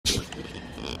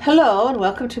Hello and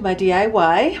welcome to my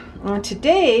DIY.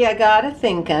 Today I got a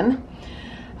thinking,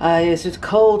 it's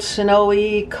cold,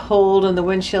 snowy, cold, and the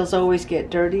windshields always get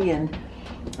dirty and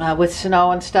with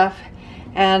snow and stuff.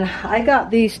 And I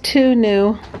got these two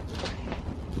new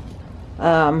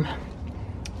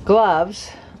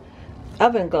gloves,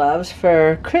 oven gloves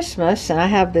for Christmas, and I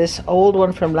have this old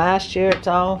one from last year. It's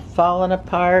all falling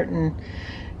apart and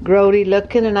grody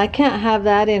looking, and I can't have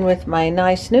that in with my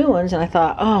nice new ones. And I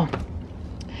thought, oh,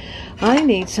 I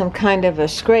need some kind of a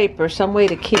scraper, some way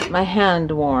to keep my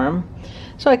hand warm.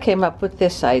 So I came up with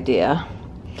this idea.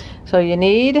 So you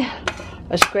need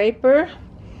a scraper,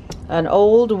 an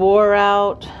old wore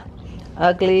out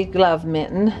ugly glove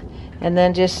mitten, and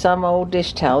then just some old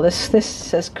dish towel. This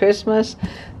says Christmas,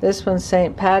 this one's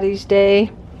St. Patty's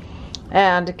Day.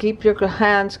 And to keep your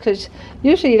hands, because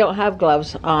usually you don't have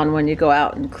gloves on when you go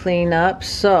out and clean up.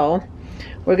 So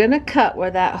we're going to cut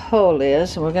where that hole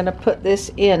is, and we're going to put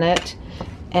this in it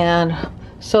and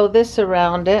sew this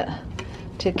around it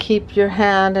to keep your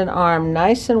hand and arm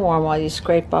nice and warm while you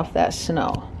scrape off that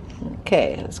snow.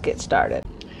 Okay, let's get started.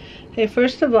 Okay,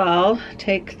 first of all,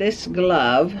 take this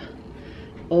glove,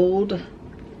 old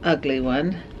ugly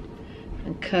one,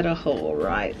 and cut a hole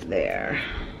right there.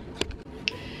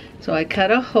 So I cut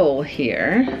a hole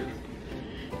here,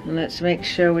 and let's make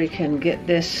sure we can get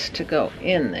this to go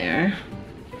in there.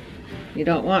 You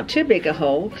don't want too big a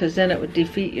hole, because then it would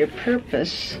defeat your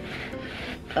purpose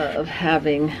of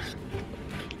having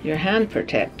your hand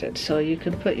protected. So you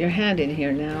can put your hand in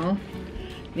here now.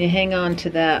 You hang on to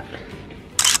that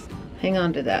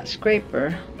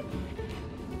scraper,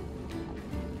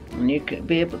 and you could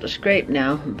be able to scrape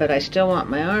now, but I still want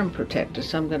my arm protected,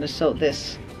 so I'm going to sew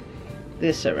this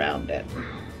around it.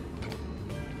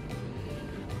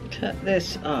 Cut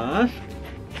this off.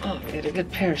 Oh, get a good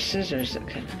pair of scissors that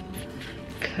can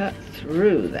cut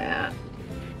through that.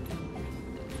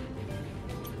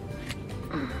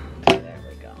 There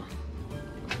we go.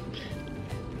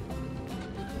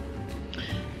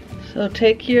 So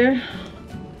take your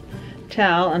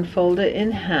towel and fold it in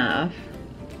half,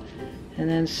 and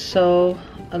then sew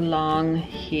along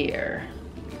here.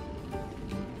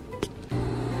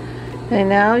 Okay,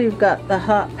 now you've got the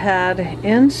hot pad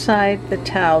inside the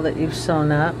towel that you've sewn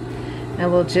up,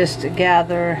 and we'll just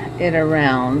gather it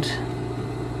around.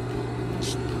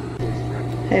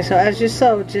 Okay, so as you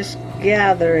sew, just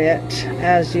gather it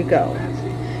as you go.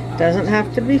 It doesn't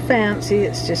have to be fancy,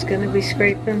 it's just going to be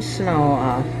scraping snow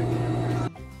off.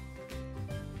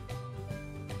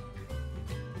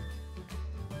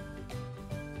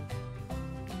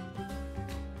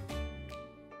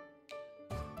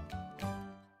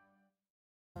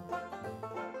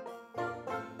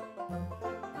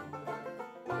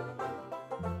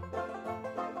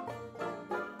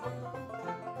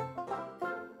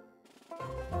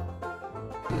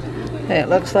 Okay, it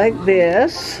looks like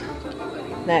this.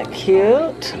 Isn't that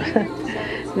cute?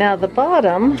 Now the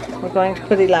bottom, we're going to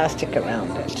put elastic around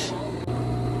it.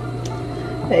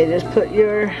 Okay, just put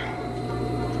your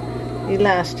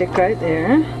elastic right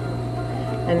there,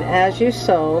 and as you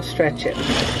sew, stretch it.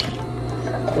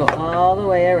 Go all the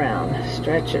way around.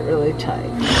 Stretch it really tight.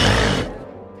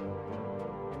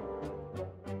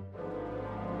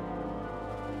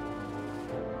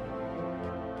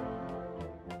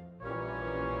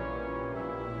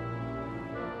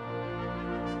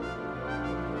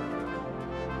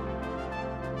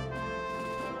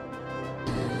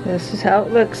 This is how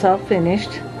it looks all finished,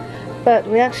 but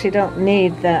we actually don't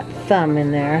need that thumb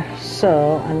in there,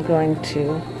 so I'm going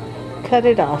to cut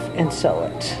it off and sew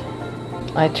it.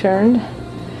 I turned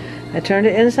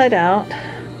it inside out,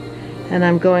 and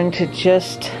I'm going to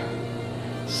just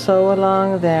sew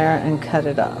along there and cut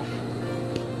it off.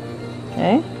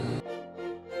 Okay?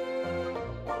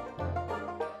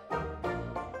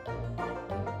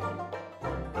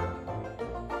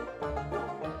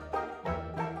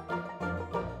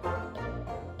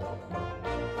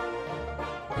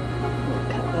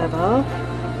 That off,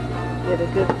 get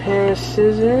a good pair of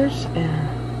scissors,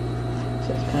 and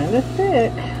so it's kind of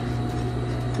thick,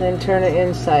 then turn it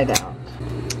inside out.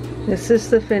 This is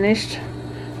the finished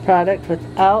product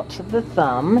without the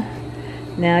thumb.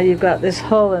 Now you've got this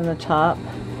hole in the top.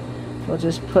 We'll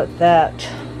just put that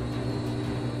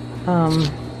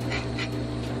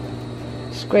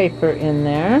scraper in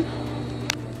there.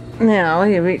 Now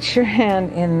you reach your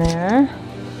hand in there,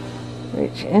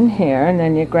 reach in here, and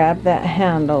then you grab that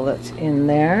handle that's in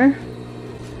there.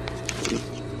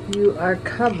 You are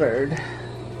covered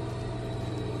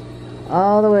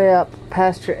all the way up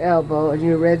past your elbow, and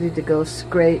you're ready to go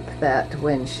scrape that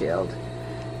windshield.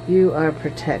 You are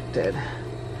protected.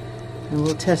 And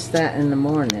we'll test that in the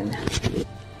morning.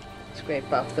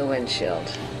 Scrape off the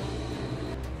windshield.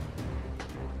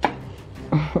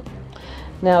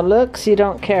 Now looks you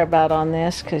don't care about on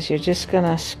this because you're just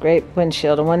gonna scrape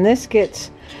windshield, and when this gets,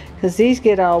 because these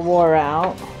get all wore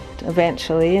out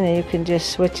eventually, and then you can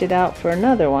just switch it out for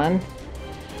another one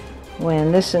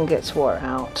when this one gets wore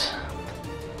out.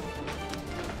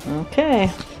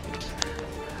 Okay,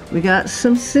 we got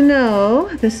some snow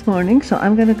this morning, so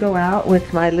I'm gonna go out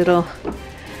with my little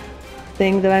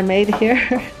thing that I made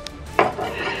here.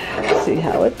 See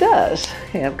how it does.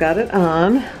 Okay, I've got it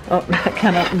on. Oh, I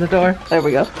can't open the door. There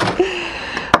we go.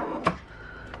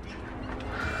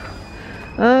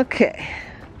 Okay,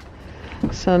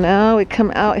 so now we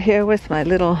come out here with my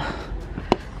little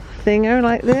thinger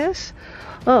like this.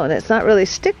 Oh, and it's not really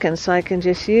sticking, so I can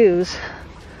just use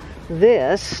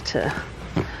this to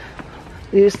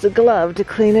use the glove to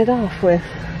clean it off with.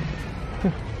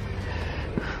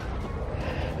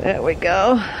 There we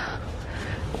go.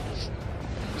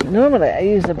 Normally I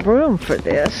use a broom for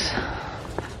this.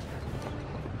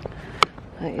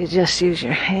 You just use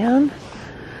your hand,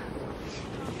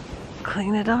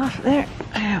 clean it off there.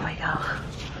 There we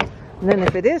go. And then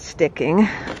if it is sticking,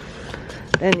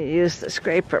 then you use the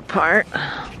scraper part.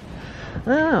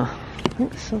 Oh,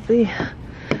 this will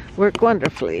work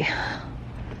wonderfully.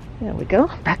 There we go,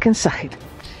 back inside.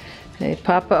 Okay,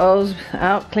 Papa O's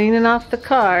out cleaning off the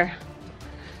car.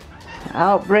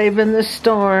 Out braving the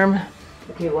storm.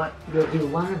 Okay, what you'll do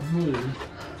one of me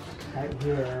right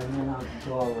here, and then I'll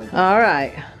go over. All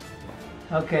right.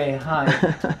 Okay, hi.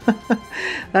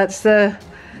 That's the.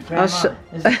 Grandma,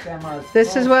 this is Grandma's.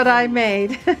 This is what I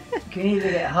made. You can either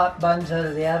get hot buns out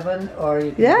of the oven, or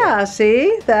you can. Yeah,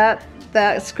 see that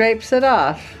scrapes it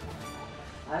off.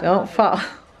 Don't fall.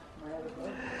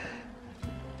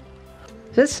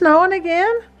 Is it snowing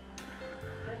again?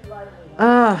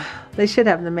 Oh, they should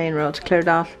have the main roads cleared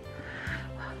off.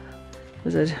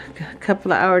 It was a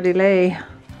couple of hour delay.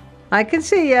 I can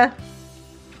see ya.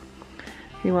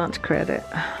 He wants credit.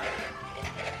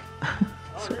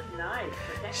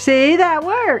 See, that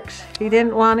works. He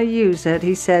didn't want to use it.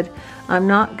 He said, I'm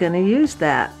not going to use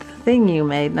that thing you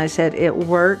made. And I said, it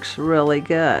works really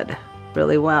good,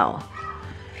 really well.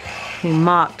 He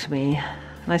mocked me.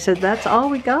 And I said, that's all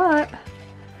we got.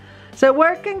 Is it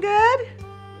working good?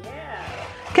 Yeah.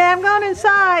 Okay, I'm going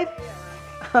inside.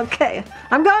 Okay,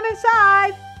 I'm going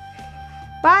inside.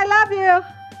 Bye, love you.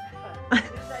 As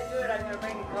soon as I do it, I'm going to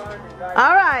bring the car and drive.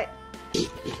 All right.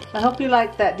 I hope you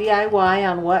liked that DIY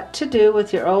on what to do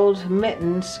with your old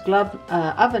mittens,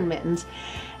 oven mittens.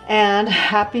 And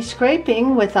happy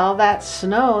scraping with all that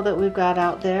snow that we've got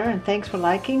out there. And thanks for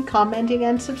liking, commenting,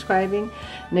 and subscribing.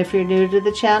 And if you're new to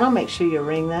the channel, make sure you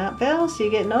ring that bell so you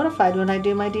get notified when I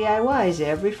do my DIYs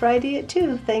every Friday at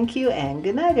 2. Thank you and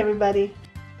good night, everybody.